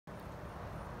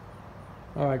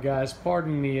Alright guys,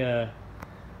 pardon the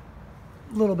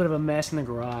little bit of a mess in the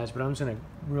garage, but I'm just going to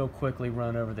real quickly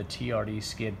run over the TRD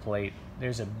skid plate.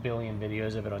 There's a billion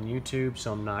videos of it on YouTube,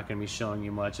 so I'm not going to be showing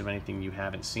you much of anything you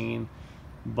haven't seen.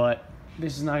 But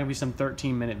this is not going to be some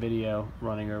 13-minute video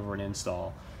running over an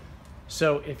install.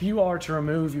 So if you are to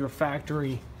remove your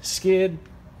factory skid,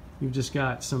 you've just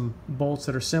got some bolts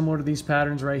that are similar to these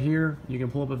patterns right here. You can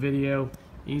pull up a video,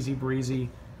 easy breezy.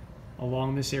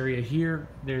 Along this area here,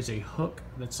 there's a hook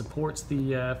that supports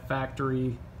the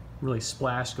factory, really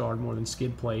splash guard more than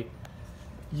skid plate.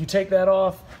 You take that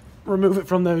off, remove it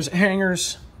from those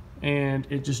hangers, and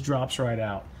it just drops right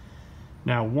out.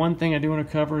 Now, one thing I do want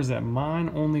to cover is that mine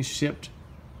only shipped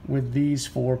with these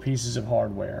 4 pieces of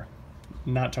hardware.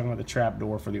 I'm not talking about the trap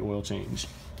door for the oil change.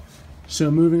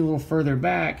 So moving a little further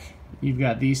back, you've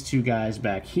got these 2 guys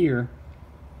back here,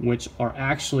 which are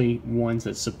actually ones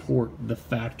that support the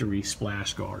factory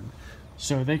splash guard.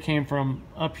 So they came from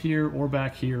up here or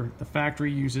back here. The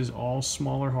factory uses all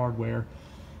smaller hardware.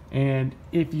 And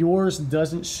if yours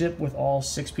doesn't ship with all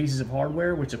 6 pieces of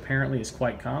hardware, which apparently is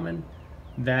quite common,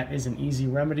 that is an easy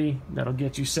remedy that'll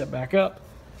get you set back up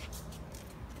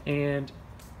and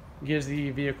gives the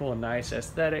vehicle a nice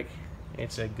aesthetic.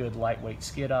 It's a good lightweight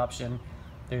skid option.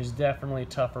 There's definitely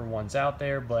tougher ones out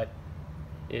there, but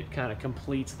it kind of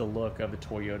completes the look of the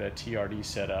Toyota TRD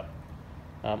setup.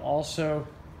 Also,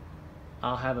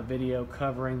 I'll have a video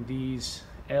covering these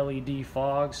LED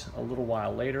fogs a little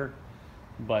while later.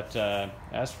 But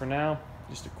as for now,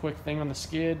 just a quick thing on the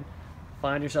skid.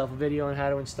 Find yourself a video on how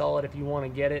to install it if you want to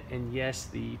get it. And yes,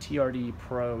 the TRD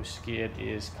Pro Skid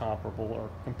is comparable or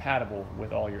compatible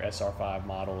with all your SR5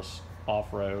 models,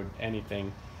 off-road,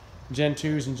 anything. Gen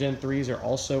 2s and Gen 3s are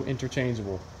also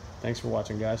interchangeable. Thanks for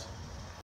watching, guys.